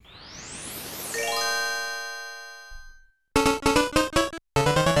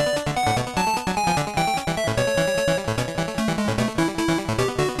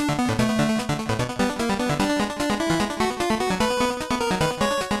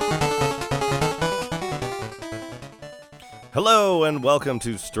Hello and welcome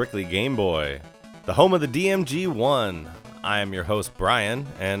to Strictly Game Boy, the home of the DMG1. I am your host, Brian,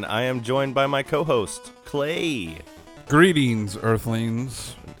 and I am joined by my co-host, Clay. Greetings,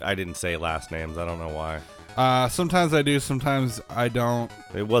 Earthlings. I didn't say last names, I don't know why. Sometimes I do, sometimes I don't.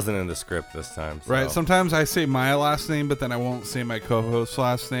 It wasn't in the script this time. So. Right, sometimes I say my last name, but then I won't say my co-host's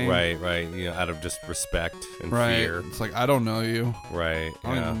last name. Right, you know, out of just respect and right. fear. It's like, I don't know you. Right,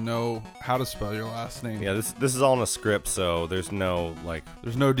 I don't even know how to spell your last name. Yeah, this is all in a script, so there's no,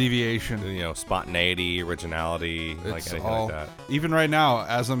 There's no deviation. You know, spontaneity, originality, like anything like that. Even right now,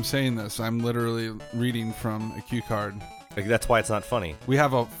 as I'm saying this, I'm literally reading from a cue card. Like, that's why it's not funny. We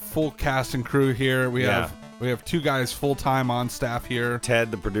have a full cast and crew here. We have two guys full-time on staff here.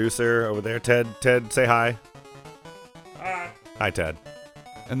 Ted, the producer over there. Ted, say hi. Hi, Ted.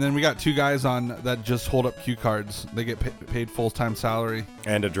 And then we got two guys on that just hold up cue cards. They get paid full-time salary.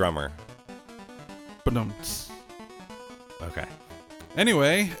 And a drummer. Okay.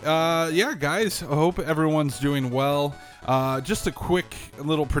 Anyway, guys, I hope everyone's doing well. Just a quick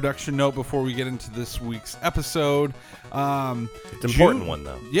little production note before we get into this week's episode. It's an important one,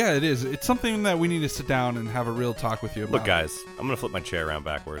 though. Yeah, it is. It's something that we need to sit down and have a real talk with you about. Look, guys, I'm going to flip my chair around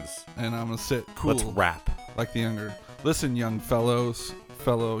backwards. And I'm going to sit cool. Let's rap. Like the younger. Listen, young fellow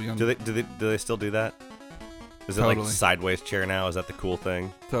young. Do they still do that? Is it Totally. like sideways chair now? Is that the cool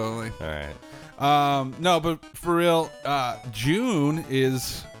thing? Totally. All right. No, but for real, June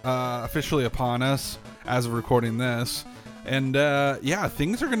is officially upon us as of recording this. And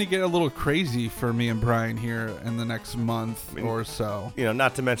things are going to get a little crazy for me and Brian here in the next month or so. You know,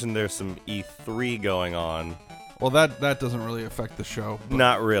 not to mention there's some E3 going on. Well, that doesn't really affect the show.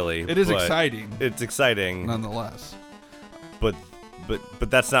 Not really. It is exciting. It's exciting. Nonetheless. But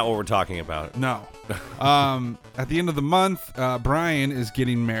that's not what we're talking about. No. At the end of the month, Brian is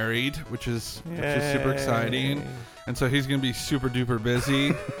getting married, which is super exciting. And so he's going to be super duper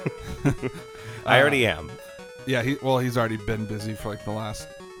busy. I already am. Yeah, he's already been busy for like the last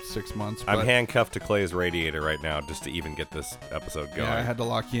 6 months. I'm handcuffed to Clay's radiator right now just to even get this episode going. Yeah, I had to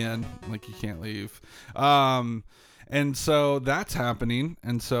lock you in. Like, you can't leave. And so that's happening.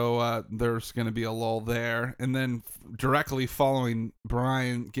 And so there's going to be a lull there. And then directly following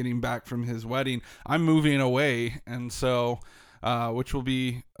Brian getting back from his wedding, I'm moving away. And so, which will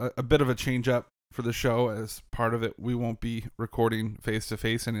be a bit of a change up for the show. As part of it, we won't be recording face to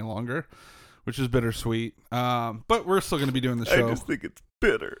face any longer, which is bittersweet. But we're still going to be doing the show. I just think it's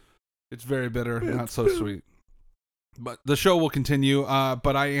bitter. It's very bitter, not so sweet. But the show will continue.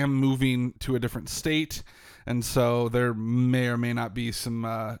 But I am moving to a different state. And so there may or may not be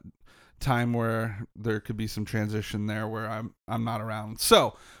some time where there could be some transition there where I'm not around.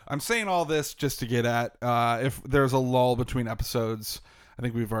 So I'm saying all this just to get at if there's a lull between episodes. I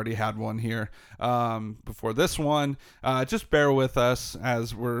think we've already had one here before this one. Just bear with us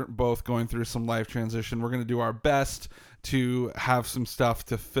as we're both going through some life transition. We're going to do our best to have some stuff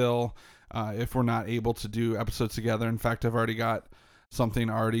to fill if we're not able to do episodes together. In fact, I've already got something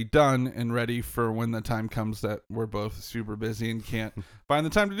already done and ready for when the time comes that we're both super busy and can't find the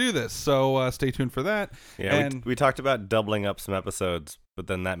time to do this. So stay tuned for that. Yeah, and we talked about doubling up some episodes, but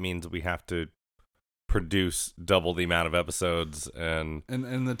then that means we have to produce double the amount of episodes and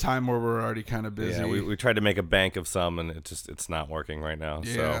the time where we're already kind of busy. Yeah, we tried to make a bank of some and it's not working right now.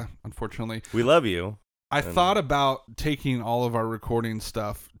 Yeah, so unfortunately. We love you. I thought about taking all of our recording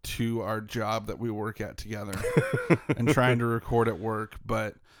stuff to our job that we work at together and trying to record at work,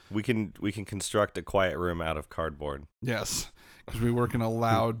 but we can construct a quiet room out of cardboard. Yes, because we work in a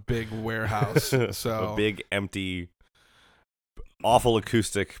loud, big warehouse. So a big, empty, awful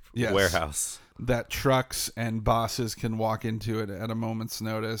acoustic warehouse that trucks and bosses can walk into it at a moment's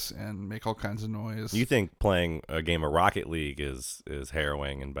notice and make all kinds of noise. You think playing a game of Rocket League is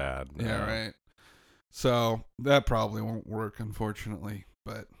harrowing and bad? Yeah, right. So that probably won't work, unfortunately.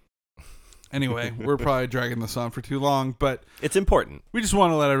 But anyway, we're probably dragging this on for too long. But it's important. We just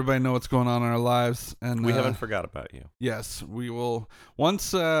want to let everybody know what's going on in our lives, and we haven't forgot about you. Yes, we will.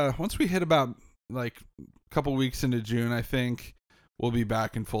 Once we hit about like a couple weeks into June, I think we'll be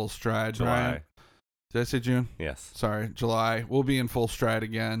back in full stride. July. Right? Did I say June? Yes. Sorry, July. We'll be in full stride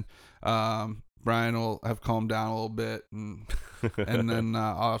again. Brian will have calmed down a little bit, and then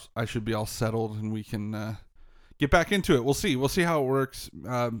I should be all settled, and we can get back into it. We'll see. We'll see how it works.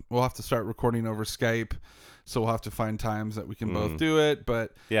 We'll have to start recording over Skype, so we'll have to find times that we can both do it.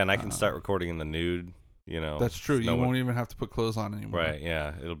 But yeah, and I can start recording in the nude. You know, that's true. You won't even have to put clothes on anymore. Right?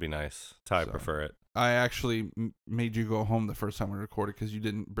 Yeah, it'll be nice. That's how I prefer it. I actually made you go home the first time we recorded because you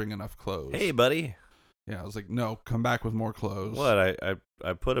didn't bring enough clothes. Hey, buddy. Yeah, I was like, no, come back with more clothes. What?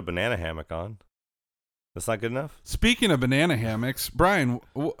 I put a banana hammock on. That's not good enough? Speaking of banana hammocks, Brian,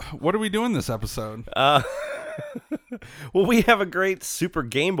 what are we doing this episode? Well, we have a great Super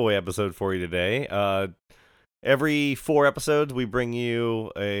Game Boy episode for you today. Every 4 episodes, we bring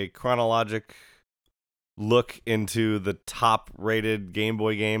you a chronologic look into the top-rated Game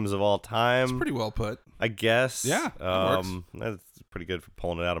Boy games of all time. It's pretty well put. I guess. Yeah, that works. That's pretty good for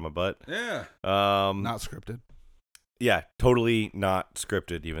pulling it out of my butt. Yeah. Not scripted. Yeah, totally not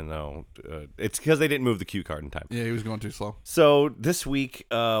scripted, even though it's because they didn't move the cue card in time. Yeah, he was going too slow. So this week,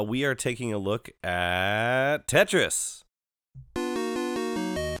 we are taking a look at Tetris.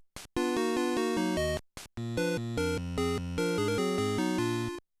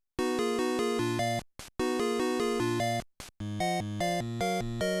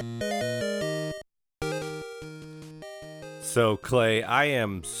 So, Clay, I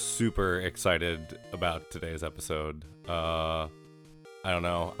am super excited about today's episode. I don't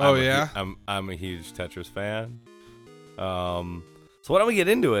know. I'm a huge Tetris fan. So why don't we get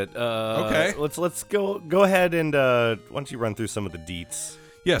into it? Okay. Let's go ahead and why don't you run through some of the deets?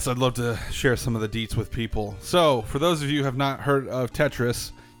 Yes, I'd love to share some of the deets with people. So, for those of you who have not heard of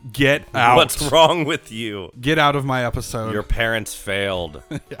Tetris, get out. What's wrong with you? Get out of my episode. Your parents failed.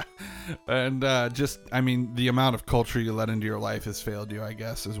 Yeah. And the amount of culture you let into your life has failed you, I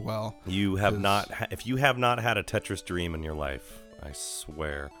guess, as well. You have not. If you have not had a Tetris dream in your life, I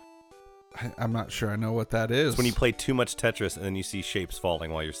swear. I'm not sure I know what that is. It's when you play too much Tetris and then you see shapes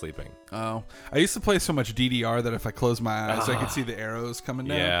falling while you're sleeping. Oh. I used to play so much DDR that if I closed my eyes, I could see the arrows coming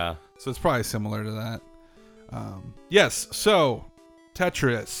down. Yeah. So it's probably similar to that. Yes, so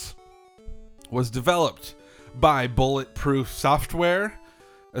Tetris was developed by Bulletproof Software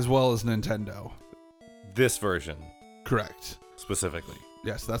as well as Nintendo. This version. Correct. Specifically.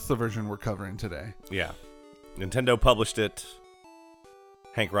 Yes, that's the version we're covering today. Yeah. Nintendo published it.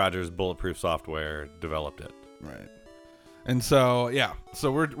 Hank Rogers, Bulletproof Software, developed it. Right. And so, yeah.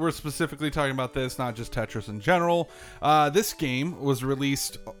 So we're specifically talking about this, not just Tetris in general. This game was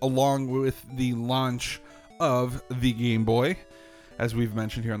released along with the launch of the Game Boy, as we've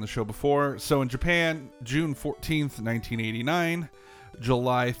mentioned here on the show before. So in Japan, June 14th, 1989.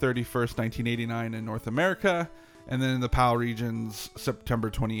 July 31st, 1989 in North America. And then in the PAL regions, September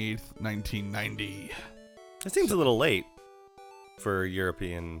 28th, 1990. It seems a little late for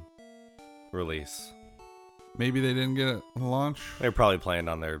European release. Maybe they didn't get a launch. They were probably playing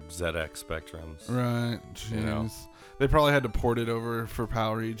on their ZX Spectrums. Right. Jeez. You know. They probably had to port it over for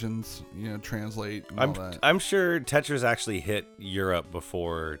PAL regions, translate and all that. I'm sure Tetris actually hit Europe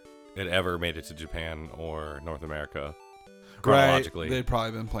before it ever made it to Japan or North America. Chronologically. Right. They'd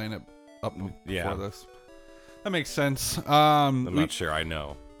probably been playing it up before this. That makes sense. I'm not sure I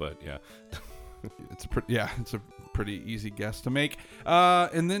know, but yeah. It's a pretty easy guess to make.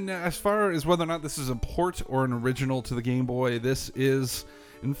 And then as far as whether or not this is a port or an original to the Game Boy, this is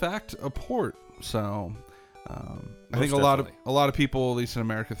in fact a port. So I think a lot of people, at least in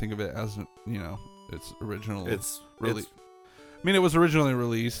America, think of it as its original. It was originally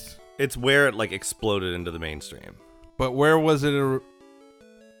released. It's where it exploded into the mainstream. But where was it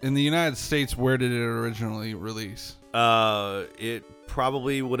in the United States? Where did it originally release? It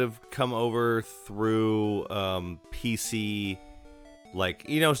probably would have come over through PC,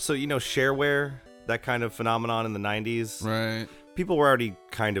 shareware, that kind of phenomenon in the 90s. Right. People were already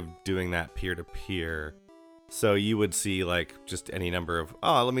kind of doing that peer-to-peer. So you would see just any number of,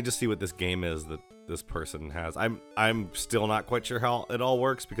 let me just see what this game is that this person has. I'm still not quite sure how it all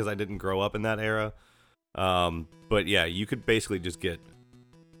works because I didn't grow up in that era. But yeah, you could basically just get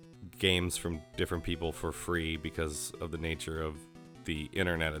games from different people for free because of the nature of the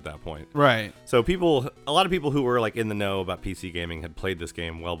internet at that point. Right. So a lot of people who were in the know about PC gaming had played this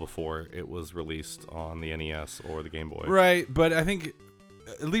game well before it was released on the NES or the Game Boy. Right, but I think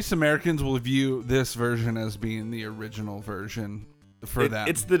at least Americans will view this version as being the original version for them.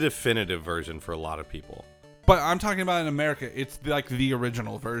 It's the definitive version for a lot of people. But I'm talking about in America, it's the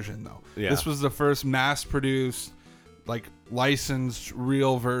original version, though. Yeah. This was the first mass-produced, licensed,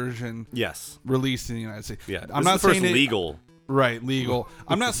 real version. Yes. Released in the United States. Yeah. I'm not saying legal. Right, legal.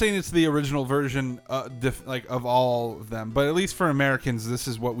 I'm not saying it's the original version, of all of them, but at least for Americans, this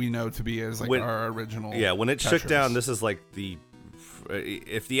is what we know to be as our original. Yeah. When it Tetris. shook down, this is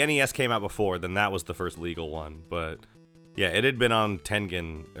if the NES came out before, then that was the first legal one, but. Yeah, it had been on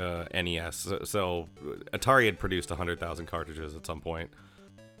Tengen NES, so Atari had produced 100,000 cartridges at some point.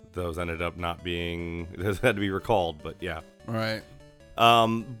 Those ended up not being, those had to be recalled, but yeah. Right.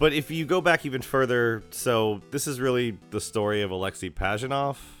 But if you go back even further, so this is really the story of Alexei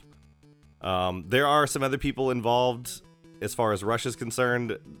Pajitnov. There are some other people involved as far as Russia's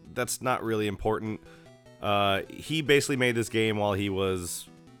concerned. That's not really important. He basically made this game while he was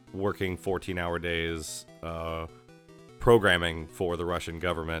working 14-hour days programming for the Russian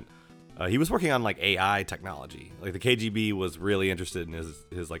government. He was working on like AI technology. Like the KGB was really interested in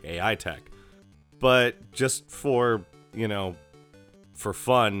his like AI tech. But just for, for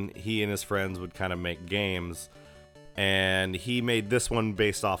fun, he and his friends would kind of make games. And he made this one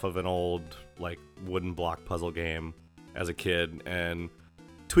based off of an old like wooden block puzzle game as a kid and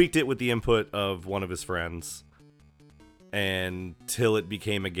tweaked it with the input of one of his friends until it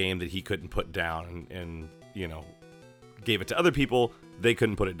became a game that he couldn't put down and gave it to other people. They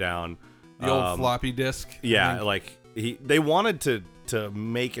couldn't put it down. The old floppy disk. Yeah, like they wanted to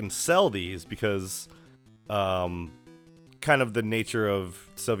make and sell these because kind of the nature of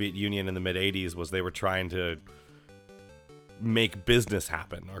Soviet Union in the mid 80s was they were trying to make business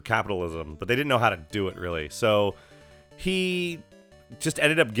happen or capitalism, but they didn't know how to do it really. So he just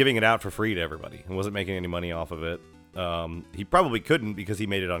ended up giving it out for free to everybody and wasn't making any money off of it. He probably couldn't because he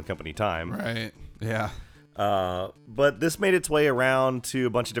made it on company time. Right. Yeah. But this made its way around to a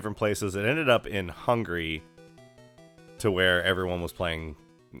bunch of different places. It ended up in Hungary to where everyone was playing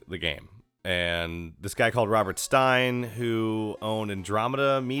the game. And this guy called Robert Stein, who owned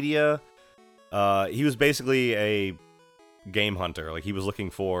Andromeda Media, he was basically a game hunter. Like he was looking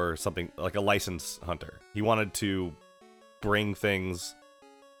for something like a license hunter. He wanted to bring things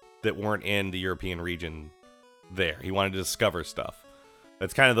that weren't in the European region there. He wanted to discover stuff.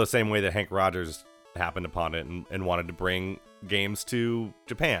 That's kind of the same way that Hank Rogers happened upon it and wanted to bring games to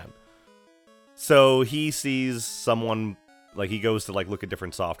Japan. So he sees someone, like he goes to like look at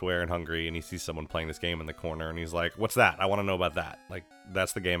different software in Hungary and he sees someone playing this game in the corner and he's like, what's that? I want to know about that. Like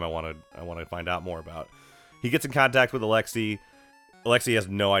that's the game I want to find out more about. He gets in contact with Alexei. Alexei has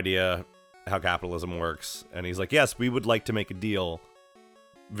no idea how capitalism works. And he's like, yes, we would like to make a deal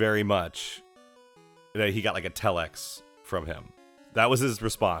very much. He got like a telex from him. That was his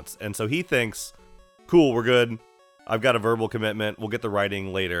response. And so he thinks, cool, we're good. I've got a verbal commitment. We'll get the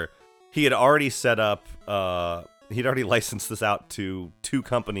writing later. He had already set up, he'd already licensed this out to 2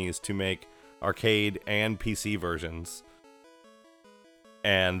 companies to make arcade and PC versions.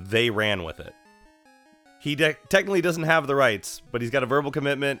 And they ran with it. He technically doesn't have the rights, but he's got a verbal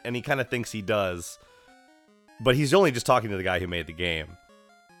commitment, and he kind of thinks he does. But he's only just talking to the guy who made the game.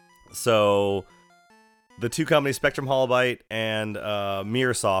 So the 2 companies, Spectrum Holobyte and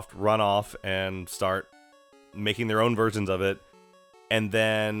Mirrorsoft, run off and start making their own versions of it. And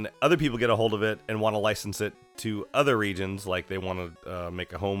then other people get a hold of it and want to license it to other regions, like they want to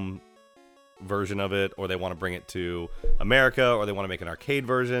make a home version of it, or they want to bring it to America, or they want to make an arcade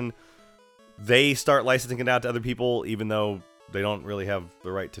version. They start licensing it out to other people, even though they don't really have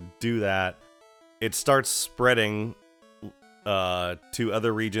the right to do that. It starts spreading to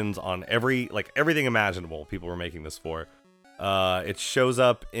other regions on everything imaginable people were making this for. It shows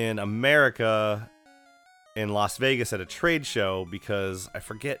up in America in Las Vegas at a trade show because I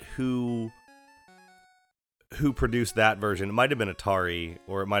forget who produced that version. It might have been Atari,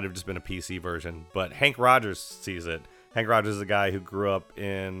 or it might have just been a PC version, but Hank Rogers sees it. Hank Rogers is a guy who grew up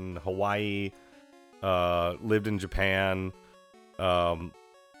in Hawaii, lived in Japan,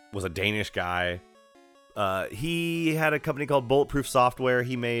 was a Danish guy. He had a company called Bulletproof Software.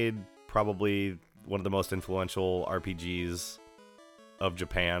 He made probably one of the most influential RPGs of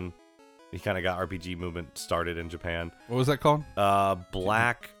Japan. He kind of got RPG movement started in Japan. What was that called?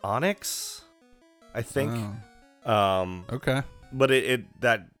 Black Onyx, I think. Oh. Okay. But it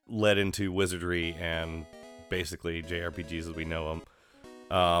that led into Wizardry and basically JRPGs as we know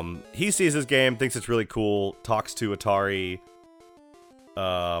them. He sees this game, thinks it's really cool, talks to Atari,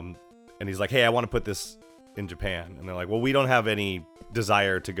 and he's like, hey, I want to put this in Japan. And they're like, well, we don't have any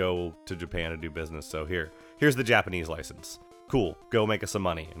desire to go to Japan and do business, so here's the Japanese license. Cool, go make us some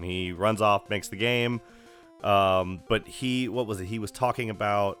money. And he runs off, makes the game. But he was talking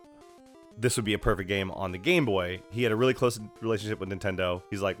about this would be a perfect game on the Game Boy. He had a really close relationship with Nintendo.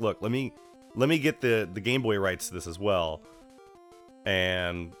 He's like, look, let me get the Game Boy rights to this as well.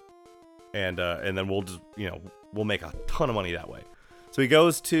 And then we'll just, we'll make a ton of money that way. So he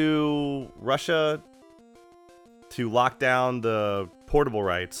goes to Russia to lock down the portable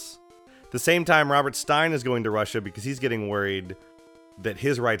rights. At the same time, Robert Stein is going to Russia because he's getting worried that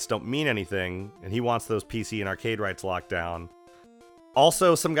his rights don't mean anything, and he wants those PC and arcade rights locked down.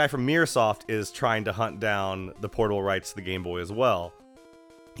 Also, some guy from Mirrorsoft is trying to hunt down the portable rights to the Game Boy as well.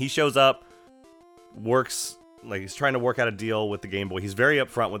 He shows up, he's trying to work out a deal with the Game Boy. He's very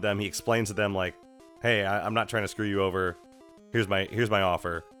upfront with them. He explains to them, like, hey, I'm not trying to screw you over. Here's my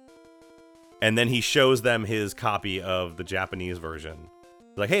offer. And then he shows them his copy of the Japanese version.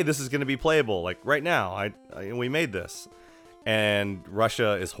 Like, hey, this is going to be playable, like, right now. We made this. And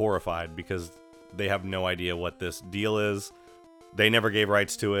Russia is horrified because they have no idea what this deal is. They never gave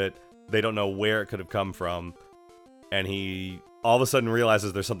rights to it. They don't know where it could have come from. And he all of a sudden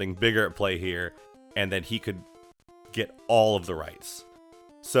realizes there's something bigger at play here, and that he could get all of the rights.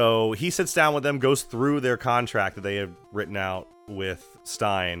 So he sits down with them, goes through their contract that they have written out with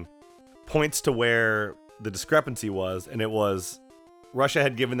Stein, points to where the discrepancy was, and it was Russia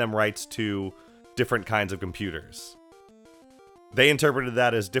had given them rights to different kinds of computers. They interpreted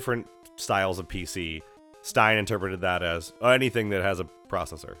that as different styles of PC. Stein interpreted that as anything that has a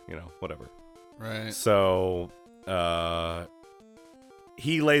processor, whatever. Right. So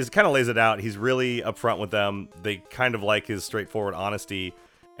he kind of lays it out. He's really upfront with them. They kind of like his straightforward honesty,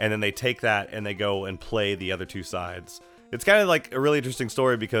 and then they take that and they go and play the other two sides. It's kind of like a really interesting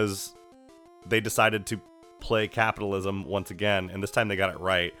story because they decided to play capitalism once again, and this time they got it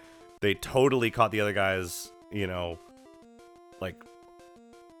right. They totally caught the other guys, like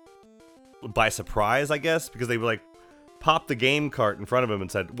by surprise, I guess, because they like popped the game cart in front of him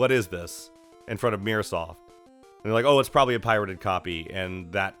and said, "What is this?" in front of Microsoft. And they're like, "Oh, it's probably a pirated copy."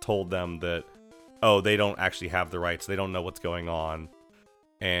 And that told them that, oh, they don't actually have the rights. They don't know what's going on.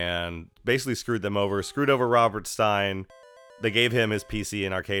 And basically screwed them over. Screwed over Robert Stein. They gave him his PC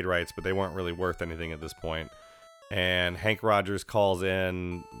and arcade rights, but they weren't really worth anything at this point. And Hank Rogers calls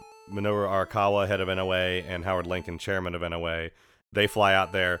in Minoru Arakawa, head of NOA, and Howard Lincoln, chairman of NOA. They fly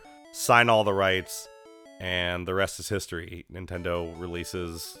out there, sign all the rights, and the rest is history. Nintendo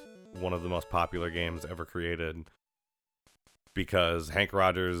releases one of the most popular games ever created because Hank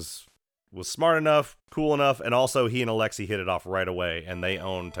Rogers was smart enough, cool enough, and also he and Alexi hit it off right away, and they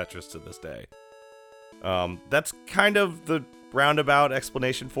own Tetris to this day. That's kind of the roundabout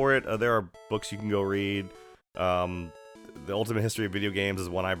explanation for it. There are books you can go read. The Ultimate History of Video Games is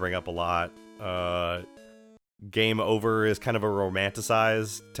one I bring up a lot. Game Over is kind of a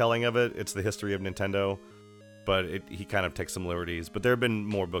romanticized telling of it. It's the history of Nintendo, but he kind of takes some liberties. But there have been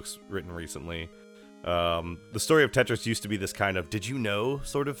more books written recently. The story of Tetris used to be this kind of did you know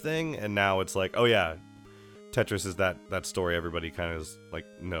sort of thing, and now it's like, oh yeah, Tetris is that story everybody kind of like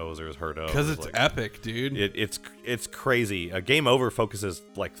knows or has heard of. Because it's like, epic, dude. It's crazy. Game Over focuses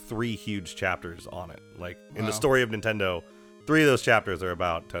like 3 huge chapters on it. Like in the story of Nintendo, 3 of those chapters are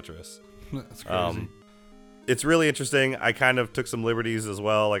about Tetris. That's crazy. It's really interesting. I kind of took some liberties as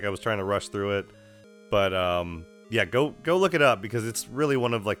well. Like I was trying to rush through it, but yeah, go look it up because it's really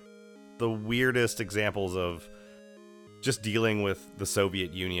one of like the weirdest examples of just dealing with the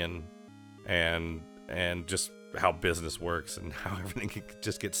Soviet Union and just how business works and how everything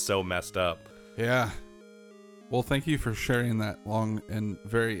just gets so messed up. Yeah. Well, thank you for sharing that long and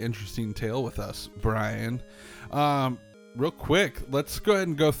very interesting tale with us, Brian. Real quick, let's go ahead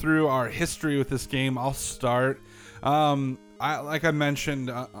and go through our history with this game. I'll start. Like I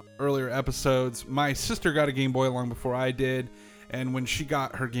mentioned earlier episodes, my sister got a Game Boy long before I did, and when she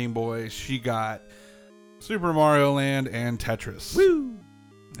got her Game Boy, she got Super Mario Land and Tetris. Woo!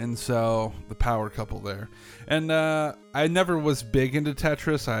 And so the power couple there. And I never was big into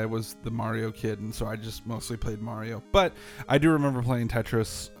Tetris. I was the Mario kid, and so I just mostly played Mario. But I do remember playing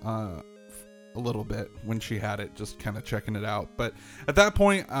Tetris a little bit when she had it, just kind of checking it out. But at that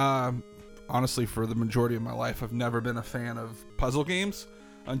point, honestly, for the majority of my life, I've never been a fan of puzzle games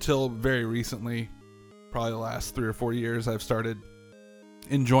until very recently. Probably the last 3 or 4 years, I've started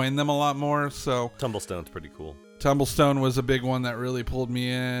enjoying them a lot more. So Tumblestone's pretty cool. Tumblestone was a big one that really pulled me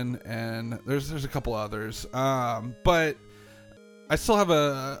in, and there's a couple others. But I still have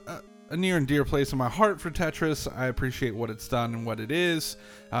a near and dear place in my heart for Tetris. I appreciate what it's done and what it is.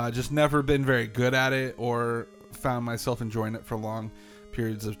 Just never been very good at it or found myself enjoying it for long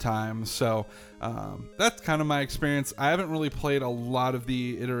periods of time. So that's kind of my experience. I haven't really played a lot of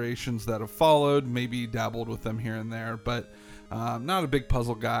the iterations that have followed, maybe dabbled with them here and there, but not a big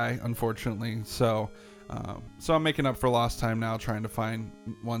puzzle guy, unfortunately. So I'm making up for lost time now, trying to find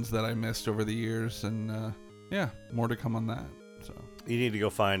ones that I missed over the years, and yeah, more to come on that. So you need to go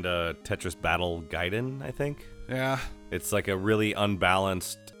find a Tetris Battle Gaiden, I think. Yeah, it's like a really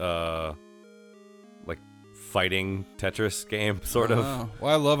unbalanced, like fighting Tetris game, sort of.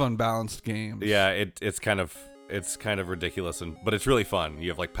 Well, I love unbalanced games. Yeah, it's kind of ridiculous, but it's really fun. You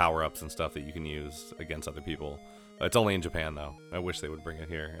have like power ups and stuff that you can use against other people. It's only in Japan though. I wish they would bring it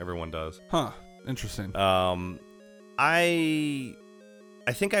here. Everyone does. Huh. Interesting. I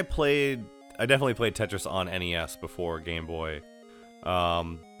think I definitely played Tetris on NES before Game Boy.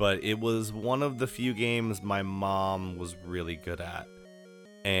 But it was one of the few games my mom was really good at.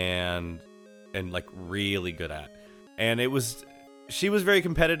 And like really good at. And it was she was very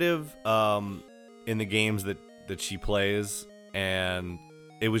competitive in the games that she plays, and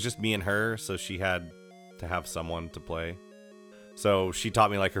it was just me and her, so she had to have someone to play. So she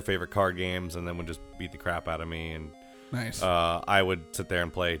taught me like her favorite card games, and then would just beat the crap out of me. And Nice. I would sit there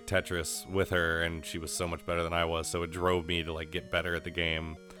and play Tetris with her, and she was so much better than I was. So it drove me to like get better at the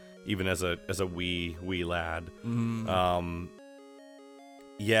game, even as a wee lad.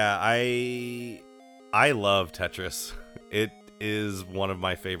 Yeah, I love Tetris. It is one of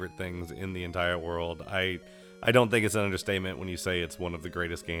my favorite things in the entire world. I don't think it's an understatement when you say it's one of the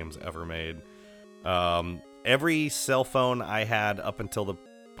greatest games ever made. Every cell phone I had up until the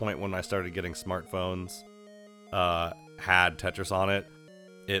point when I started getting smartphones had Tetris on it.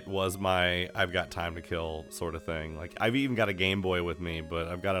 It was my I've got time to kill sort of thing. Like, I've even got a Game Boy with me, but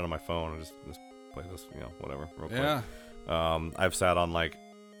I've got it on my phone. I just play this, whatever, real quick. Yeah. I've sat on like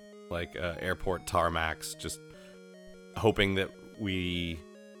airport tarmacs, just hoping that we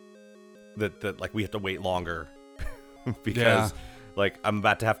have to wait longer because like I'm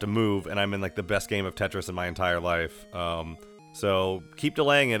about to have to move, and I'm in like the best game of Tetris in my entire life. So keep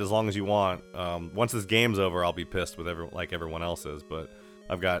delaying it as long as you want. Once this game's over, I'll be pissed with everyone else is, but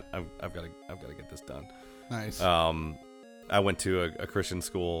I've got to get this done. Nice. I went to a Christian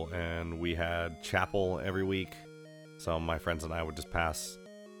school, and we had chapel every week. So my friends and I would just pass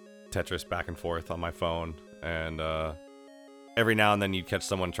Tetris back and forth on my phone, and every now and then you'd catch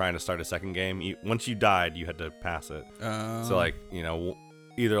someone trying to start a second game. Once you died, you had to pass it. So like,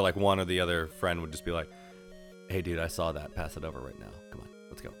 either like one or the other friend would just be like, "Hey dude, I saw that. Pass it over right now. Come on,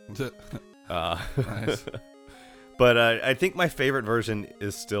 let's go." Nice. But I think my favorite version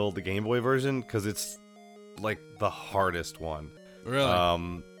is still the Game Boy version, because it's like the hardest one.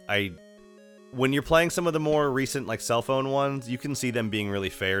 Really? When you're playing some of the more recent like cell phone ones, you can see them being really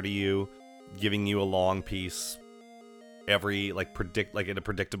fair to you, giving you a long piece every at a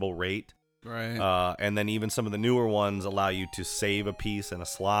predictable rate. Right. And then even some of the newer ones allow you to save a piece in a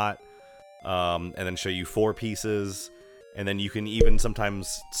slot, and then show you 4 pieces, and then you can even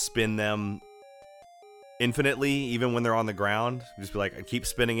sometimes spin them infinitely, even when they're on the ground. Just be like, I keep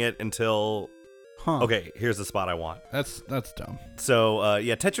spinning it until okay, here's the spot I want. That's dumb. So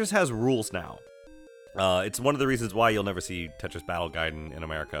Tetris has rules now. It's one of the reasons why you'll never see Tetris Battle Guide in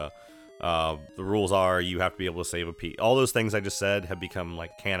America. The rules are you have to be able to save a piece. All those things I just said have become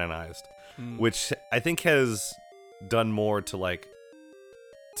like canonized, which I think has done more to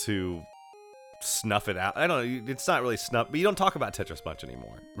snuff it out. I don't know. It's not really snuff, but you don't talk about Tetris much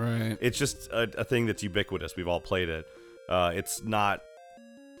anymore. Right. It's just a thing that's ubiquitous. We've all played it. It's not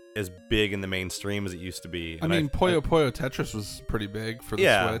as big in the mainstream as it used to be. I mean, Puyo Puyo Tetris was pretty big for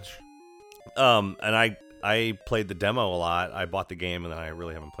the Switch. And I played the demo a lot. I bought the game, and then I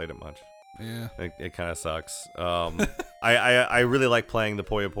really haven't played it much. Yeah. It kind of sucks. I really like playing the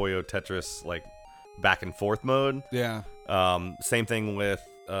Puyo Puyo Tetris like back and forth mode. Yeah. Same thing with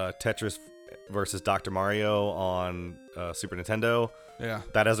Tetris versus Dr. Mario on Super Nintendo. Yeah.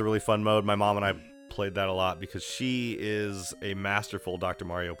 That has a really fun mode. My mom and I played that a lot because she is a masterful Dr.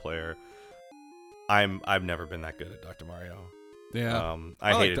 Mario player. I've never been that good at Dr. Mario. Yeah.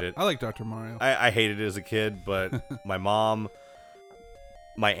 I hated it. I like Dr. Mario. I hated it as a kid, but my mom,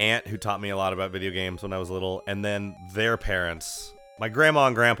 my aunt who taught me a lot about video games when I was little, and then their parents, my grandma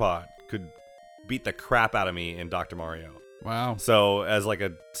and grandpa, could beat the crap out of me in Dr. Mario. Wow. So as like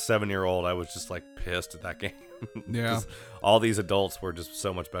a 7-year-old, I was just like pissed at that game. Yeah. All these adults were just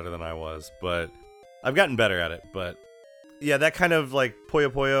so much better than I was, but I've gotten better at it. But yeah, that kind of like Puyo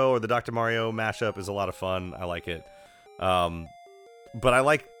Puyo or the Dr. Mario mashup is a lot of fun. I like it. But I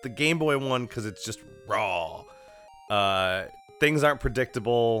like the Game Boy one because it's just raw. Things aren't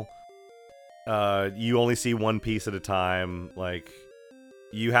predictable. You only see one piece at a time. Like,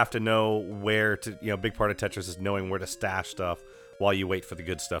 you have to know where to, big part of Tetris is knowing where to stash stuff while you wait for the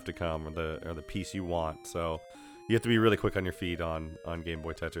good stuff to come, or the piece you want. So you have to be really quick on your feet on Game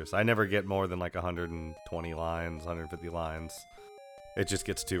Boy Tetris. I never get more than like 120 lines, 150 lines. It just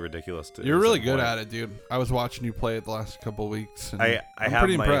gets too ridiculous. You're really good at it, dude. I was watching you play it the last couple of weeks, and I'm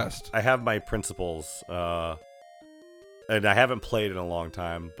pretty impressed. I have my principles, and I haven't played in a long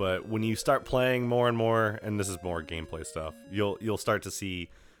time. But when you start playing more and more, and this is more gameplay stuff, you'll start to see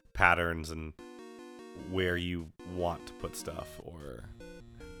patterns and where you want to put stuff, or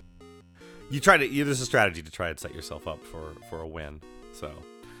there's a strategy to try and set yourself up for a win. So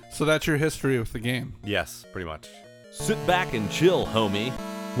that's your history with the game. Yes, pretty much. Sit back and chill, homie,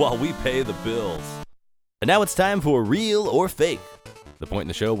 while we pay the bills. And now it's time for Real or Fake, the point in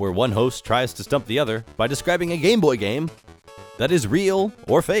the show where one host tries to stump the other by describing a Game Boy game that is real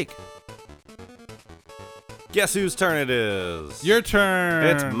or fake. Guess whose turn it is? Your turn.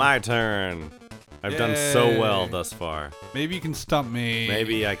 It's my turn. I've done so well thus far. Maybe you can stump me.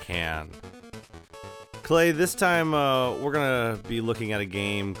 Maybe I can. Clay, this time we're going to be looking at a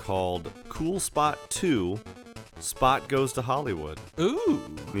game called Cool Spot 2. Spot Goes to Hollywood. Ooh.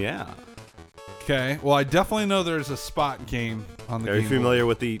 Yeah. Okay. Well, I definitely know there's a Spot game on the Are you Game familiar Boy.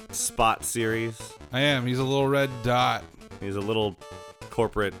 with the Spot series? I am. He's a little red dot. He's a little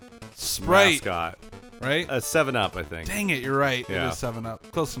corporate Sprite. mascot. Right? 7-Up, I think. Dang it, you're right. Yeah. It is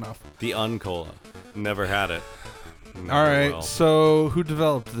 7-Up. Close enough. The Uncola. Never had it. Never All right. will. So, who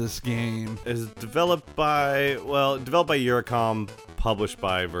developed this game? Is developed by Eurocom, published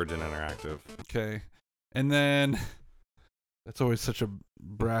by Virgin Interactive. Okay. And then that's always such a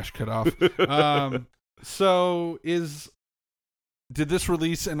brash cutoff. So did this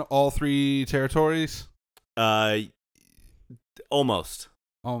release in all 3 territories? Almost.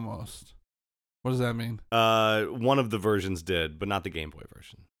 Almost. What does that mean? One of the versions did, but not the Game Boy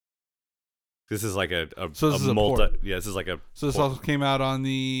version. This is like a So this is a multi. port. Yeah, this is like a. So this port. also came out on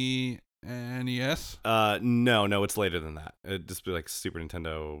the NES? No, it's later than that. It'd just be like Super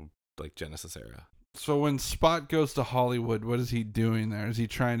Nintendo, like Genesis era. So when Spot goes to Hollywood, what is he doing there? Is he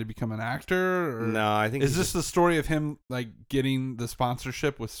trying to become an actor? Or No, I think is this the story of him like getting the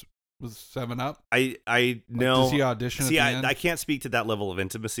sponsorship with 7-Up? I know. Does he audition? See, at the end? I can't speak to that level of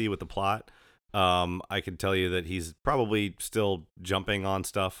intimacy with the plot. I can tell you that he's probably still jumping on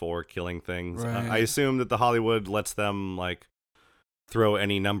stuff or killing things. Right. I assume that the Hollywood lets them like throw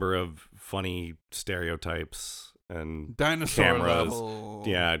any number of funny stereotypes and Dinosaur cameras. level.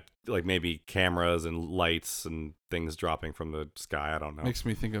 Yeah, like maybe cameras and lights and things dropping from the sky. I don't know. Makes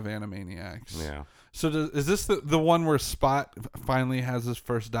me think of Animaniacs. Yeah. So is this the one where Spot finally has his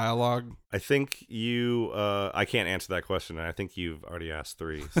first dialogue? I think you. I can't answer that question. I think you've already asked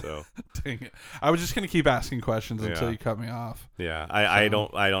 3. So Dang it! I was just gonna keep asking questions until Yeah. you cut me off. yeah, I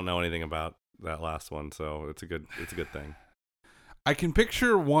don't know anything about that last one. So it's a good thing. I can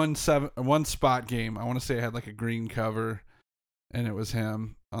picture one Spot game. I want to say it had like a green cover, and it was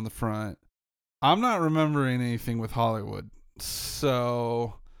him on the front. I'm not remembering anything with Hollywood,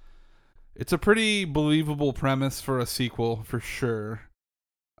 so it's a pretty believable premise for a sequel for sure.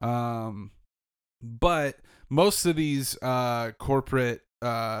 But most of these corporate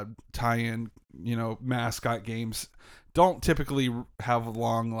tie-in, mascot games don't typically have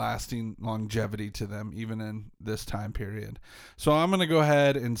long-lasting longevity to them, even in this time period. So I'm gonna go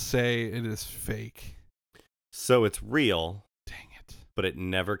ahead and say it is fake. So it's real, Dang it! but it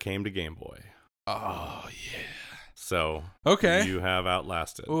never came to Game Boy. Oh yeah. So Okay. you have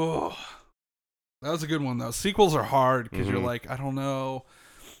outlasted. Oh, that was a good one though. Sequels are hard because you're Mhm. like, I don't know,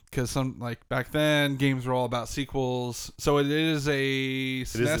 because some like back then games were all about sequels. So it is a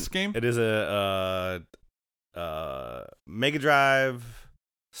SNES game. It is a Mega Drive,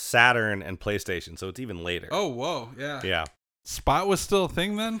 Saturn, and PlayStation. So it's even later. Oh whoa, yeah. Yeah, Spot was still a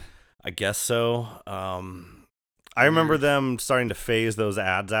thing then. I guess so. I remember them starting to phase those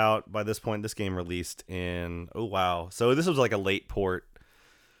ads out. By this point, this game released in so this was like a late port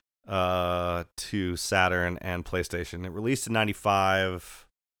to Saturn and PlayStation. It released in '95.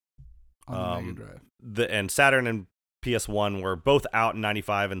 On the Mega Drive. And Saturn and PS1 were both out in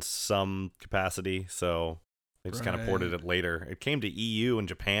 '95 in some capacity, so they just kind of ported it later. It came to EU and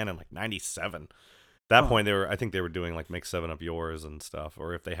Japan in like '97. At that point, I think they were doing like Make 7-Up Yours and stuff,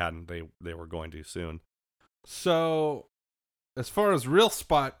 or if they hadn't, they were going to soon. So, as far as real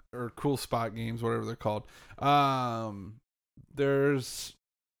Spot or cool Spot games, whatever they're called, there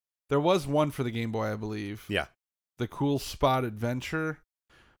was one for the Game Boy, I believe. Yeah. The Cool Spot Adventure.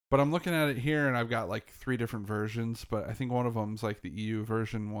 But I'm looking at it here, and I've got like 3 different versions. But I think one of them's like the EU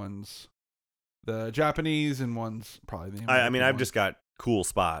version, one's the Japanese, and one's probably the American I've one. just got Cool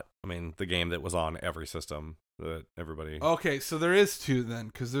Spot. I mean, the game that was on every system that everybody. Okay, so there is 2 then,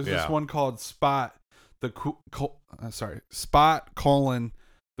 because there's this Yeah. one called Spot, Spot :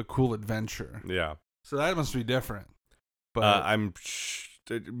 The Cool Adventure. Yeah. So that must be different. But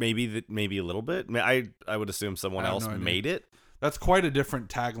Maybe a little bit. I would assume someone I have else no idea. made it. that's quite a different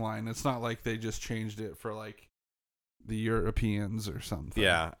tagline. It's not like they just changed it for like the Europeans or something.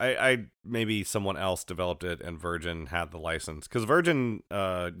 Yeah, I maybe someone else developed it and Virgin had the license because Virgin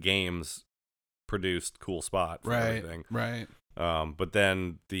Games produced Cool Spot for everything. Right. But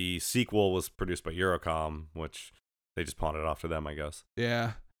then the sequel was produced by Eurocom, which they just pawned it off to them, I guess.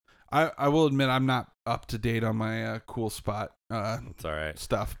 Yeah. I will admit I'm not up to date on my Cool Spot It's all right.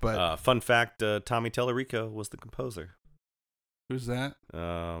 stuff, but Fun fact: Tommy Tallarico was the composer. who's that?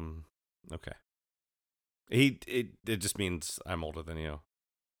 Okay. It just means I'm older than you.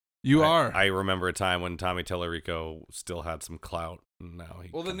 You are. I remember a time when Tommy Tallarico still had some clout. Now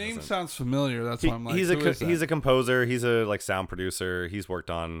the name doesn't. sounds familiar. That's why I'm like, he's he's a composer. He's a sound producer. He's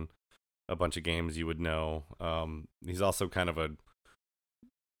worked on a bunch of games you would know. He's also kind of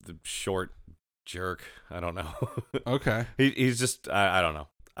the short jerk. I don't know. Okay. He's just I don't know.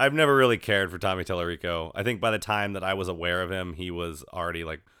 I've never really cared for Tommy Tallarico. I think by the time that I was aware of him, he was already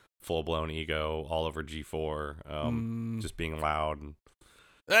like full blown ego all over G4, just being loud. And,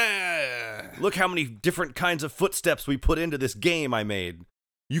 look how many different kinds of footsteps we put into this game I made.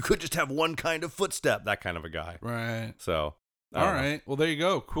 You could just have one kind of footstep. That kind of a guy. Right. So. All right. Well, there you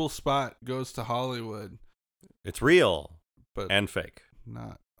go. Cool spot goes to Hollywood. It's real, but and fake.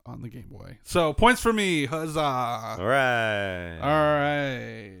 Not on the Game Boy. So points for me. Huzzah. All right. All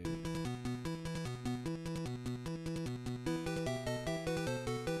right.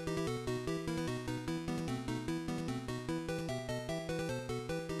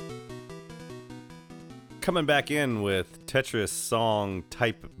 Coming back in with Tetris song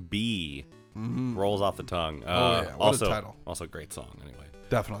Type B. Mm-hmm. Rolls off the tongue. What also, a title. Also great song anyway.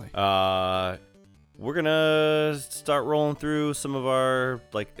 Definitely. We're gonna start rolling through some of our,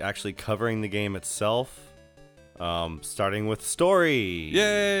 like, actually covering the game itself. Starting with story.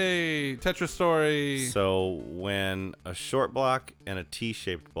 Yay! Tetris story. So when a short block and a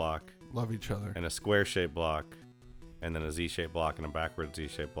T-shaped block love each other, and a square-shaped block, and then a Z-shaped block and a backwards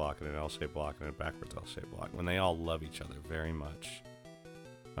Z-shaped block and an L-shaped block and a backwards L-shaped block, when they all love each other very much,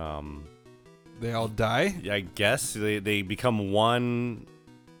 they all die? I guess they become one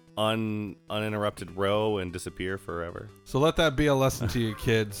uninterrupted row and disappear forever. So let that be a lesson to you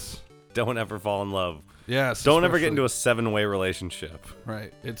kids. Don't ever fall in love. Yes. Don't ever get into a 7-way relationship.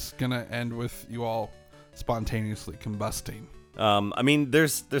 Right. It's gonna end with you all spontaneously combusting. I mean,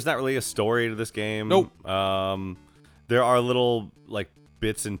 there's not really a story to this game. Nope. There are little, like,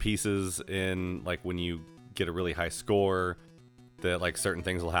 bits and pieces in, like, when you get a really high score that, like, certain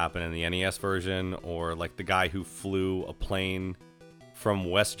things will happen in the NES version, or like the guy who flew a plane from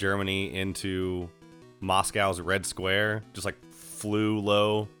West Germany into Moscow's Red Square, just like flew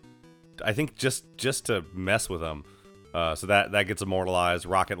low, I think just to mess with them. So that gets immortalized.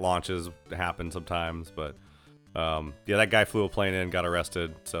 Rocket launches happen sometimes, but yeah, that guy flew a plane in, got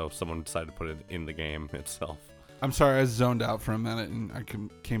arrested, so someone decided to put it in the game itself. I'm sorry, I zoned out for a minute and I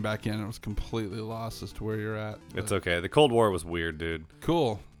came back in and was completely lost as to where you're at. It's okay. The Cold War was weird, dude.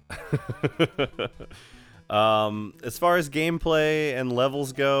 Cool. As far as gameplay and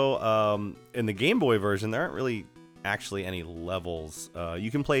levels go, in the Game Boy version, there aren't really actually any levels.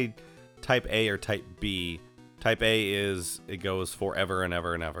 You can play Type A or Type B. Type A is it goes forever and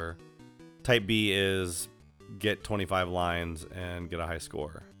ever and ever. Type B is get 25 lines and get a high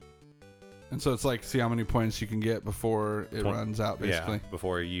score. And so it's like, see how many points you can get before it runs out, basically. Yeah,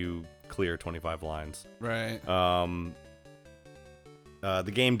 before you clear 25 lines. Right.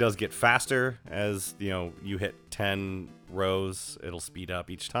 The game does get faster as, you hit 10 rows. It'll speed up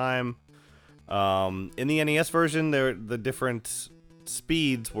each time. In the NES version, the different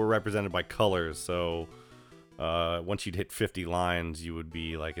speeds were represented by colors. So once you'd hit 50 lines, you would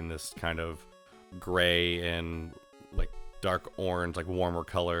be like in this kind of gray and like dark orange, like warmer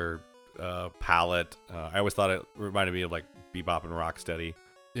color palette. I always thought it reminded me of like Bebop and Rocksteady.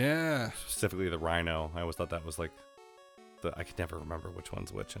 Yeah. Specifically the Rhino. I always thought that was like I can never remember which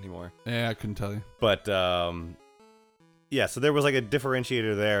one's which anymore. Yeah, I couldn't tell you. But yeah, so there was like a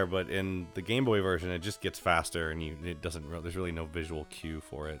differentiator there, but in the Game Boy version, it just gets faster, and there's really no visual cue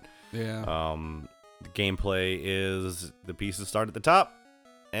for it. Yeah. The gameplay is the pieces start at the top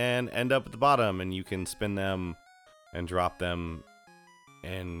and end up at the bottom, and you can spin them and drop them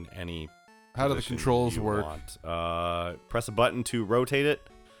in any. How do the controls work? Press a button to rotate it.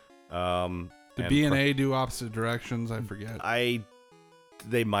 Do B and A do opposite directions? I forget.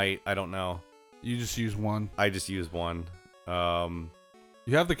 They might. I don't know. You just use one. I just use one.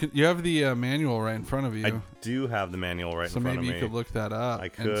 You have the manual right in front of you. I do have the manual right in front of me. So maybe you could look that up. I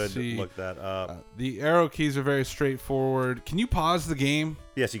could look that up. The arrow keys are very straightforward. Can you pause the game?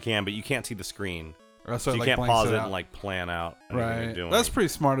 Yes, you can, but you can't see the screen. So you can't pause it and like plan out. Right. That's pretty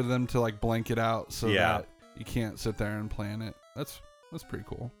smart of them to like blank it out so that you can't sit there and plan it. That's pretty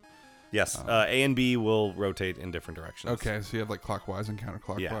cool. Yes, A and B will rotate in different directions. Okay, so you have like clockwise and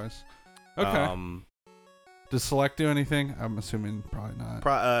counterclockwise. Yeah. Okay. Does select do anything? I'm assuming probably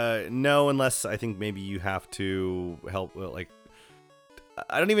not. No, unless I think maybe you have to help. Like,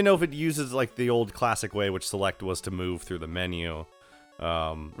 I don't even know if it uses like the old classic way, which select was to move through the menu.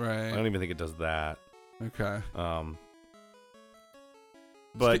 Right. I don't even think it does that. Okay.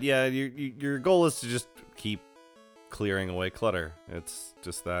 But yeah, your goal is to just keep clearing away clutter. It's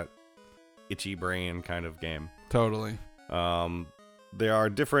just that itchy brain kind of game. Totally. There are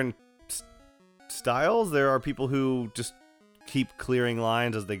different styles. There are people who just keep clearing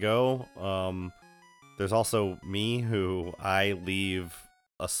lines as they go. There's also me, who I leave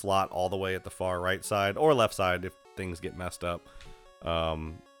a slot all the way at the far right side or left side if things get messed up,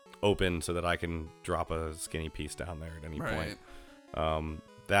 open so that I can drop a skinny piece down there at any point.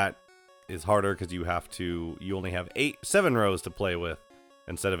 That is harder because you only have 7 rows to play with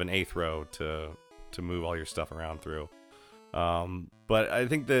instead of an 8th row to move all your stuff around through. But I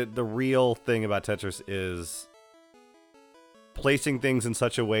think the real thing about Tetris is placing things in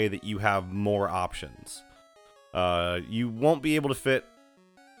such a way that you have more options. You won't be able to fit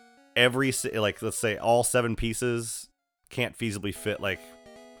let's say all 7 pieces can't feasibly fit. Like,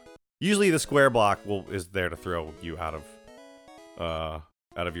 usually the square block is there to throw you out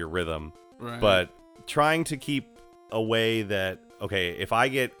of your rhythm. Right. But trying to keep a way that, okay, if I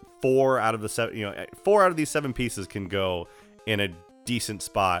get 4 out of the 7, 4 out of these 7 pieces can go in a decent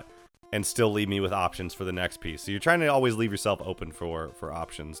spot and still leave me with options for the next piece. So you're trying to always leave yourself open for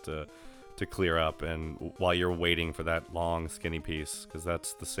options to clear up, and while you're waiting for that long skinny piece, because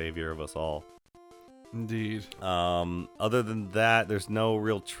that's the savior of us all. Indeed. Other than that, there's no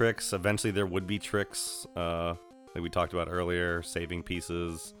real tricks. Eventually there would be tricks, like we talked about earlier, saving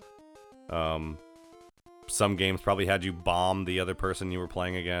pieces. Some games probably had you bomb the other person you were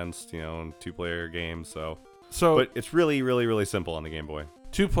playing against, in 2-player games. So but it's really, really, really simple on the Game Boy.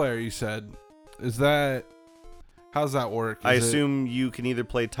 2-player, you said. How's that work? I assume you can either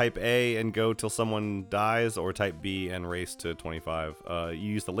play Type A and go till someone dies, or Type B and race to 25. You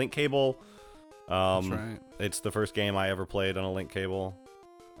use the link cable. That's right. It's the first game I ever played on a link cable.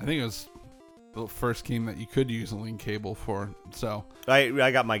 I think it was the first game that you could use a link cable for. So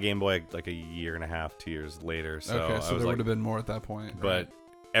I got my Game Boy like a year and a half, 2 years later. So okay, so there would have been more at that point. But right?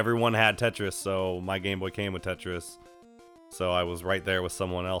 Everyone had Tetris, so my Game Boy came with Tetris. So I was right there with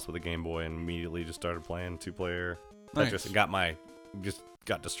someone else with a Game Boy and immediately just started playing 2-player Tetris and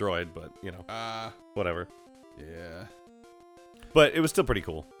got destroyed, but whatever. Yeah. But it was still pretty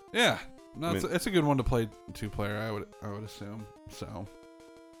cool. Yeah. No, it's a good one to play 2-player, I would assume. So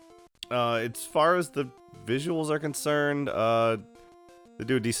as far as the visuals are concerned, they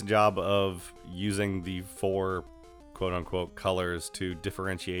do a decent job of using the 4 quote unquote colors to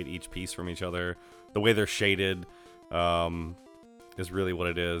differentiate each piece from each other. The way they're shaded is really what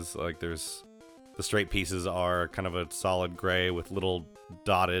it is. Like, there's the straight pieces are kind of a solid gray with little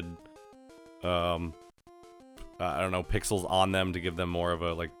dotted pixels on them to give them more of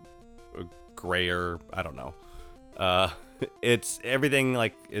a grayer, I don't know. It's everything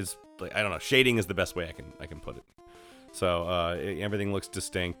is I don't know, shading is the best way I can put it. So everything looks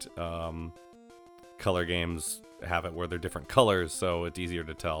distinct. Color games have it where they're different colors, so it's easier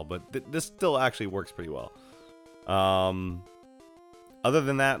to tell, but this still actually works pretty well. Other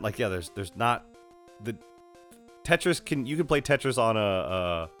than that, there's not the Tetris you can play Tetris on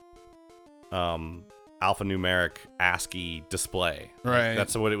a alphanumeric ASCII display. Right.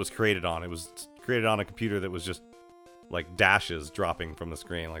 That's what it was created on. It was created on a computer that was just like dashes dropping from the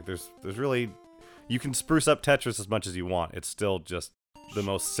screen. Like there's really, you can spruce up Tetris as much as you want. It's still just the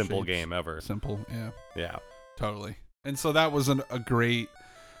most simple Shapes. game ever. Simple, yeah. Yeah. Totally. And so that was a great,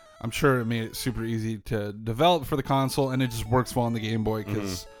 I'm sure it made it super easy to develop for the console, and it just works well on the Game Boy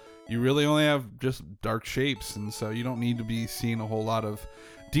because you really only have just dark shapes, and so you don't need to be seeing a whole lot of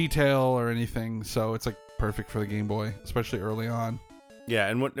detail or anything. So it's perfect for the Game Boy, especially early on. Yeah,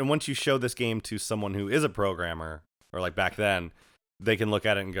 and once you show this game to someone who is a programmer, or back then, they can look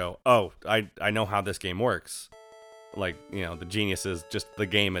at it and go, oh, I know how this game works. The genius is just the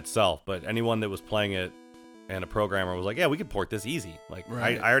game itself, but anyone that was playing it and a programmer was like, yeah, we could port this easy.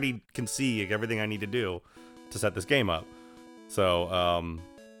 Right. I already can see everything I need to do to set this game up. So,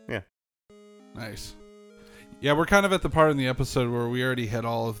 yeah. Nice. Yeah, we're kind of at the part in the episode where we already hit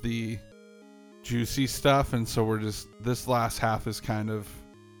all of the juicy stuff, and so this last half is kind of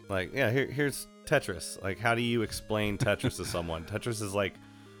here's Tetris. How do you explain Tetris to someone? Tetris is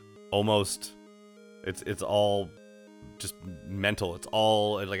almost, it's all just mental. It's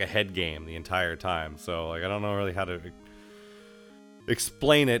all like a head game the entire time. So I don't know really how to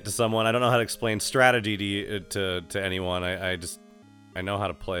explain it to someone. I don't know how to explain strategy to anyone. I know how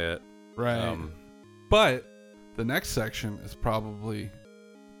to play it. Right. But the next section is probably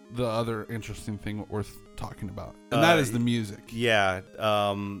the other interesting thing worth talking about, and that is the music. Yeah.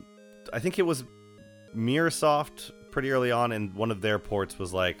 I think it was Mirrorsoft pretty early on, and one of their ports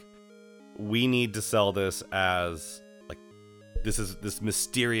was we need to sell this as this is this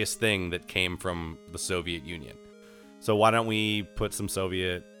mysterious thing that came from the Soviet Union. So why don't we put some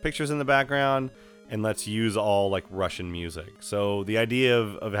Soviet pictures in the background and let's use all like Russian music. So the idea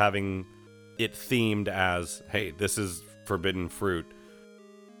of having it themed as, hey, this is forbidden fruit,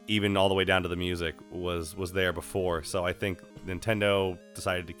 even all the way down to the music was there before. So I think Nintendo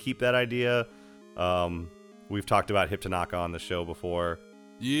decided to keep that idea. We've talked about Hip Tanaka on the show before.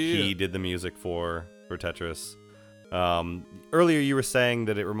 Yeah. He did the music for Tetris. Earlier you were saying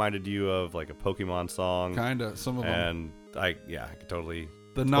that it reminded you of like a Pokemon song. Kinda, some of them. And I could totally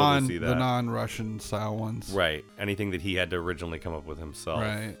The see that. non-Russian style ones. Right. Anything that he had to originally come up with himself.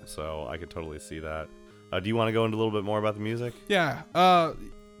 Right. So I could totally see that. Do you want to go into a little bit more about the music? Yeah.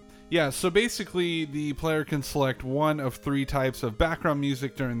 So basically the player can select one of 3 types of background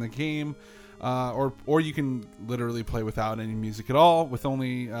music during the game. Or you can literally play without any music at all, with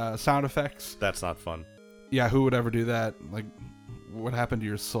only sound effects. That's not fun. Yeah, who would ever do that? Like, what happened to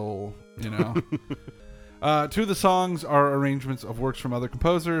your soul, you know? 2 of the songs are arrangements of works from other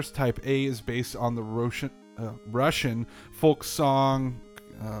composers. Type A is based on the Russian folk song.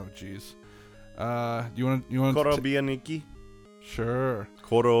 Oh, jeez. You want to? Korobyaniki? Sure.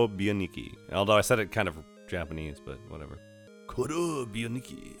 Korobyaniki. Although I said it kind of Japanese, but whatever.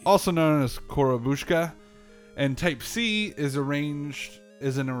 Korobyaniki. Also known as Korobushka. And Type C is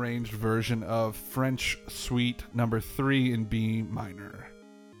an arranged version of French Suite Number 3 in B minor.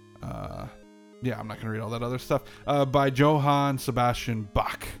 Yeah, I'm not going to read all that other stuff. By Johann Sebastian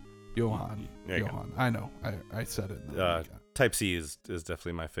Bach. Johann. I know. I said it. Type C is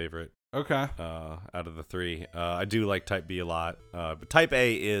definitely my favorite. Okay. Out of the 3. I do like Type B a lot. But Type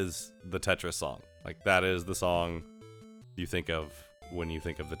A is the Tetris song. Like, that is the song you think of when you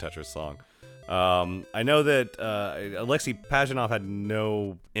think of the Tetris song. I know that Alexei Pajitnov had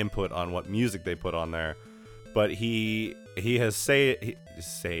no input on what music they put on there, but he has stated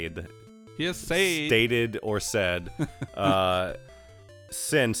or said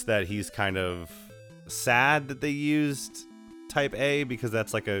since that he's kind of sad that they used Type A, because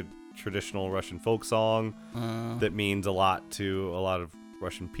that's like a traditional Russian folk song that means a lot to a lot of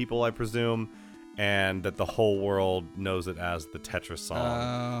Russian people, I presume. And that the whole world knows it as the Tetris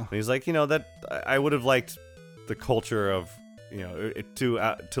song. And he's like, that I would have liked the culture of,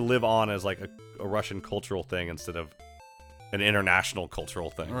 to live on as like a Russian cultural thing instead of an international cultural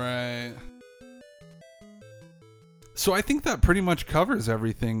thing. Right. So I think that pretty much covers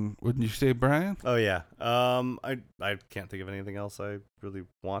everything, wouldn't you say, Brian? Oh yeah. I can't think of anything else I really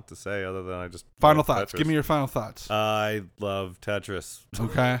want to say other than I just final thoughts. Tetris. Give me your final thoughts. I love Tetris.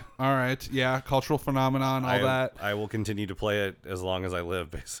 Okay. All right. Yeah. Cultural phenomenon. All that. I will continue to play it as long as I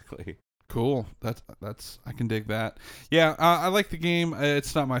live, basically. Cool. That's I can dig that. Yeah. I like the game.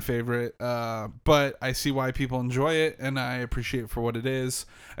 It's not my favorite, but I see why people enjoy it, and I appreciate it for what it is.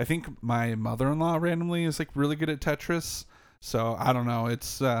 I think my mother-in-law randomly is like really good at Tetris, so I don't know.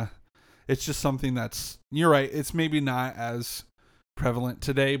 It's just something that's, you're right. It's maybe not as prevalent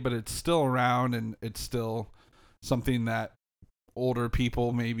today, but it's still around, and it's still something that older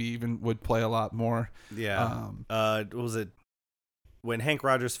people maybe even would play a lot more. Yeah. What was it? When Hank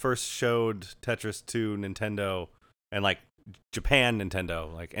Rogers first showed Tetris to Nintendo and like Japan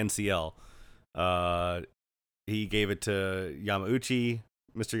Nintendo, like NCL, he gave it to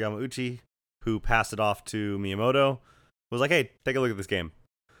Mr. Yamauchi, who passed it off to Miyamoto. Was like, hey, take a look at this game.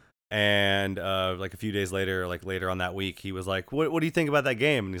 And like a few days later, like later on that week, he was like, what do you think about that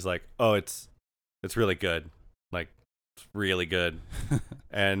game? And he's like, oh, it's really good. Like, it's really good.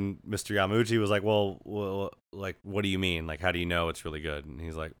 And Mr. Yamauchi was like, well, like, what do you mean? Like, how do you know it's really good? And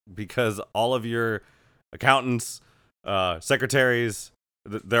he's like, because all of your accountants, secretaries,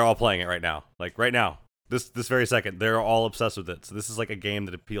 they're all playing it right now. Like, right now, this very second, they're all obsessed with it. So this is like a game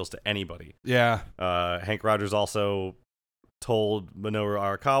that appeals to anybody. Yeah. Hank Rogers also told Minoru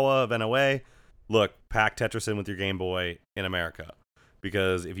Arakawa of NOA, look, pack Tetris in with your Game Boy in America.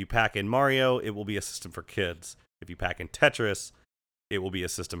 Because if you pack in Mario, it will be a system for kids. If you pack in Tetris, it will be a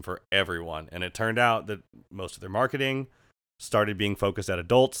system for everyone. And it turned out that most of their marketing started being focused at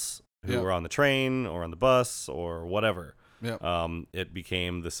adults who were on the train or on the bus or whatever. Yep. It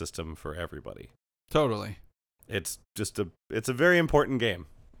became the system for everybody. Totally. It's a very important game.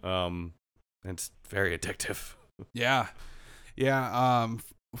 It's very addictive. Yeah. Yeah.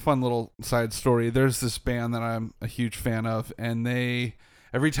 Fun little side story. There's this band that I'm a huge fan of, and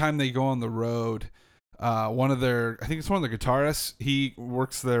every time they go on the road, I think it's one of the guitarists, he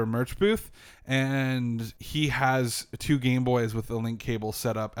works their merch booth, and he has 2 Game Boys with the link cable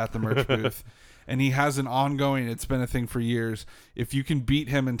set up at the merch booth. And he has an ongoing, it's been a thing for years, if you can beat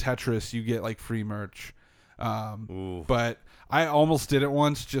him in Tetris, you get like free merch. But I almost did it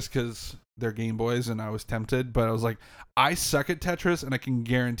once just because their Game Boys, and I was tempted, but I was like, I suck at Tetris, and I can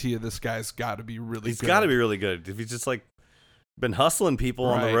guarantee you this guy's got to be really good. He's got to be really good. If he's just like been hustling people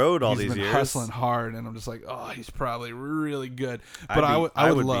on the road all these years. Hustling hard, and I'm just like, oh, he's probably really good. But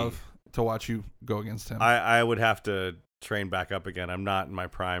I would love to watch you go against him. I would have to train back up again. I'm not in my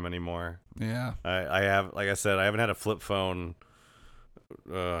prime anymore. Yeah. I have, like I said, I haven't had a flip phone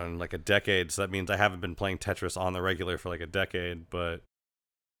in like a decade, so that means I haven't been playing Tetris on the regular for like a decade. But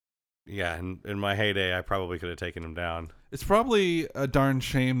yeah, in my heyday, I probably could have taken him down. It's probably a darn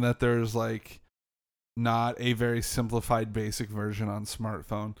shame that there's like not a very simplified basic version on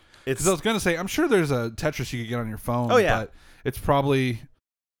smartphone. Because I was gonna say, I'm sure there's a Tetris you could get on your phone. Oh yeah, but it's probably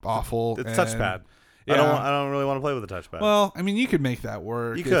awful. It's touchpad. Yeah. I don't really want to play with a touchpad. Well, I mean, you could make that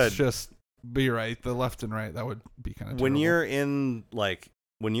work. You could. It's just, but you're right. The left and right, that would be kind of when you're in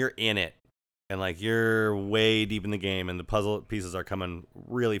it, and like you're way deep in the game, and the puzzle pieces are coming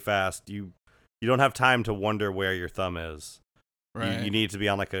really fast. You don't have time to wonder where your thumb is. Right. You need to be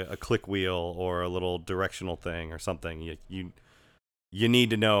on like a click wheel or a little directional thing or something. You need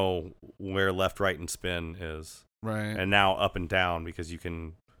to know where left, right, and spin is. Right. And now up and down, because you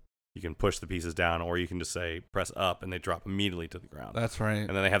can push the pieces down, or you can just say press up and they drop immediately to the ground. That's right.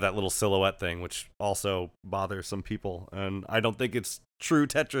 And then they have that little silhouette thing, which also bothers some people. And I don't think it's true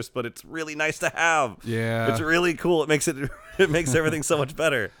Tetris, but it's really nice to have. Yeah. It's really cool. It makes everything so much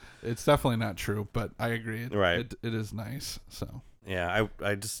better. It's definitely not true, but I agree. Right. It is nice. So. Yeah,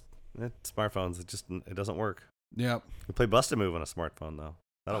 I just smartphones. It doesn't work. Yep. You play Bust a Move on a smartphone though.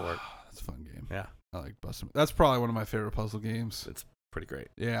 That'll work. That's a fun game. Yeah. I like Bust a Move. That's probably one of my favorite puzzle games. It's pretty great.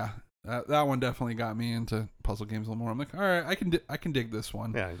 Yeah. That one definitely got me into puzzle games a little more. I'm like, all right, I can dig this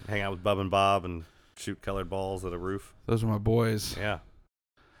one. Yeah, hang out with Bub and Bob and shoot colored balls at a roof. Those are my boys. Yeah.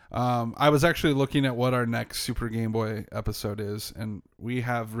 I was actually looking at what our next Super Game Boy episode is, and we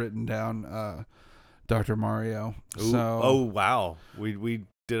have written down Dr. Mario. Ooh, oh wow, we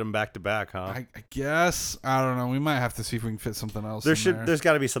did them back to back, huh? I guess, I don't know. We might have to see if we can fit something else. There's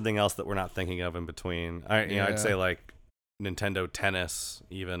got to be something else that we're not thinking of in between. I'd say like Nintendo Tennis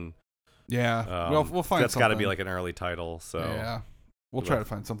even. Yeah, we'll find. That's got to be like an early title. So yeah, we'll try to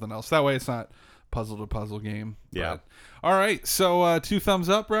find something else. That way, it's not puzzle to puzzle game. Yeah. But, all right. So 2 thumbs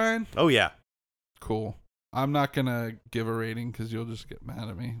up, Brian. Oh yeah. Cool. I'm not gonna give a rating because you'll just get mad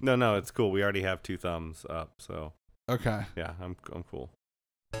at me. No, it's cool. We already have 2 thumbs up. So okay. Yeah, I'm cool.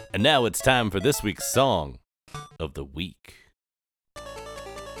 And now it's time for this week's song of the week.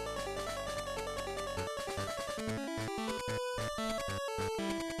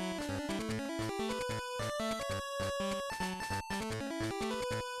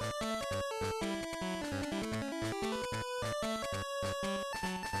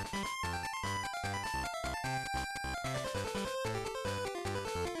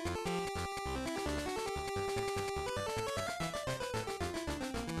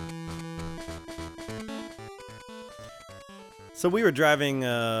 So we were driving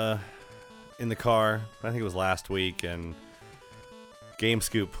in the car, I think it was last week, and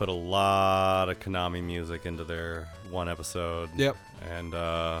GameScoop put a lot of Konami music into their one episode. Yep. And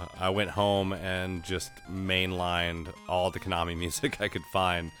I went home and just mainlined all the Konami music I could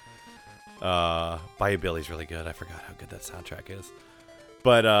find. Bayou Billy's really good. I forgot how good that soundtrack is.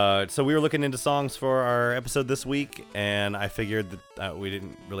 But so we were looking into songs for our episode this week, and I figured that we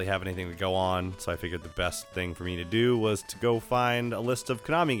didn't really have anything to go on, so I figured the best thing for me to do was to go find a list of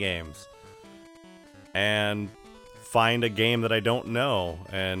Konami games and find a game that I don't know,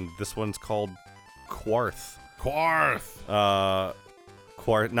 and this one's called Quarth. Quarth, not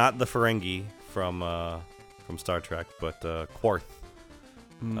the Ferengi from Star Trek, but Quarth.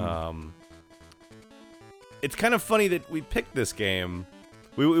 It's kind of funny that we picked this game.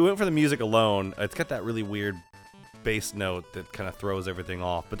 We went for the music alone. It's got that really weird bass note that kind of throws everything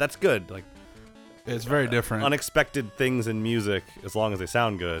off, but that's good. Like, it's very different. Unexpected things in music, as long as they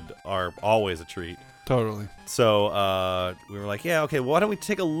sound good, are always a treat. Totally. So we were like, yeah, okay, why don't we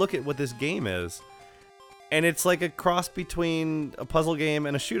take a look at what this game is? And it's like a cross between a puzzle game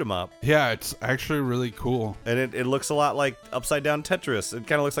and a shoot 'em up. Yeah, it's actually really cool. And it looks a lot like Upside Down Tetris. It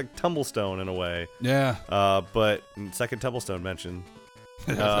kind of looks like Tumblestone in a way. Yeah. But second Tumblestone mention.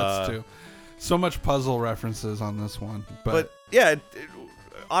 That's too. So much puzzle references on this one. But yeah,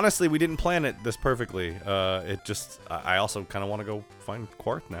 honestly, we didn't plan it this perfectly. I also kind of want to go find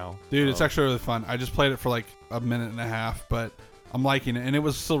Quarth now. Dude, it's actually really fun. I just played it for like a minute and a half, but I'm liking it. And it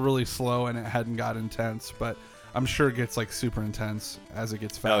was still really slow and it hadn't got intense, but I'm sure it gets like super intense as it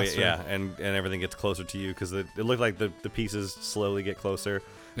gets faster. Oh, yeah. And everything gets closer to you because it looked like the pieces slowly get closer.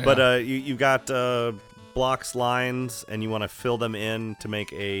 Yeah. But you've got blocks, lines, and you want to fill them in to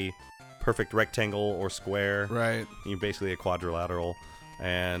make a perfect rectangle or square. Right. You're basically a quadrilateral.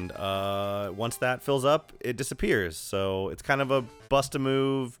 And once that fills up, it disappears. So it's kind of a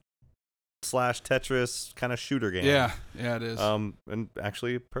bust-a-move / Tetris kind of shooter game. Yeah, it is. And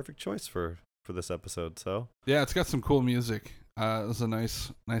actually a perfect choice for this episode. So yeah, it's got some cool music. It was a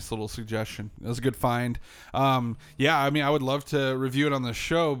nice little suggestion. It was a good find. Yeah, I mean, I would love to review it on the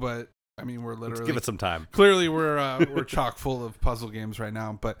show, but I mean, we're literally let's give it some time. Clearly, we're chock full of puzzle games right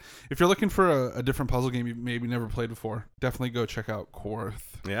now. But if you're looking for a different puzzle game you maybe never played before, definitely go check out Korth.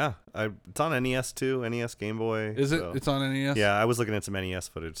 Yeah, it's on NES too. NES, Game Boy. Is it? So. It's on NES. Yeah, I was looking at some NES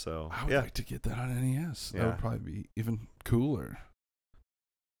footage. So I would like to get that on NES. Yeah. That would probably be even cooler.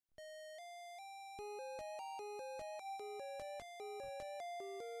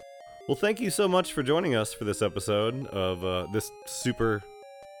 Well, thank you so much for joining us for this episode of this super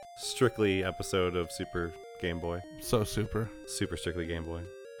strictly episode of Super Game Boy. So super Strictly Game Boy.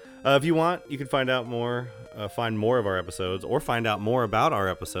 If you want, you can find more of our episodes, or find out more about our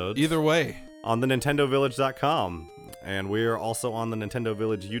episodes. Either way, on the NintendoVillage.com, and we're also on the Nintendo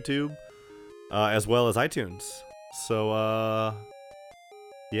Village YouTube, as well as iTunes. So,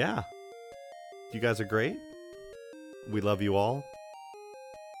 yeah, you guys are great. We love you all.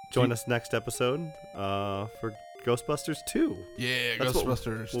 Join us next episode for Ghostbusters 2. Yeah, That's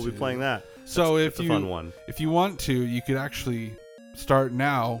Ghostbusters. We'll be playing that. So it's a fun one. If you want to, you could actually start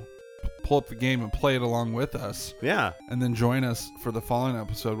now, pull up the game and play it along with us. Yeah. And then join us for the following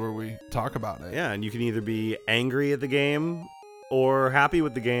episode where we talk about it. Yeah, and you can either be angry at the game or happy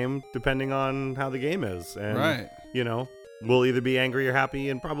with the game, depending on how the game is. And, right. You know, we'll either be angry or happy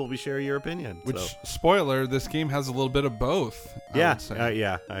and probably share your opinion. Which, spoiler, this game has a little bit of both. I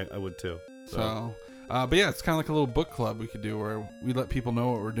would too. But yeah, it's kind of like a little book club we could do where we let people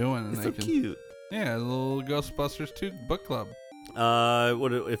know what we're doing. And it's so cute. Yeah, a little Ghostbusters 2 book club.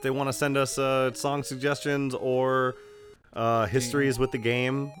 If they want to send us song suggestions or histories with the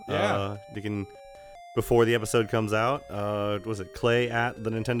game, you can, before the episode comes out, was it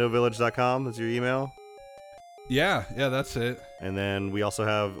clay@thenintendovillage.com? That's your email? Yeah, that's it. And then we also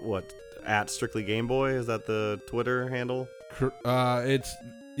have, @Strictly Game Boy? Is that the Twitter handle? It's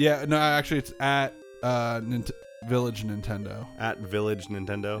at Village Nintendo. @Village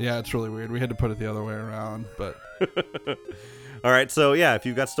Nintendo? Yeah, it's really weird. We had to put it the other way around, but... All right, so yeah, if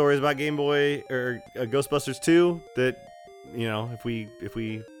you've got stories about Game Boy or Ghostbusters 2 that, you know, if we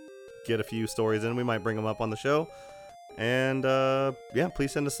get a few stories in, we might bring them up on the show. And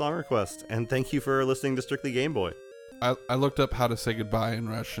please send a song request. And thank you for listening to Strictly Game Boy. I looked up how to say goodbye in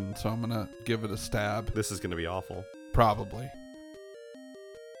Russian, so I'm gonna give it a stab. This is gonna be awful. Probably.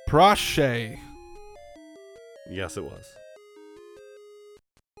 Proche. Yes, it was.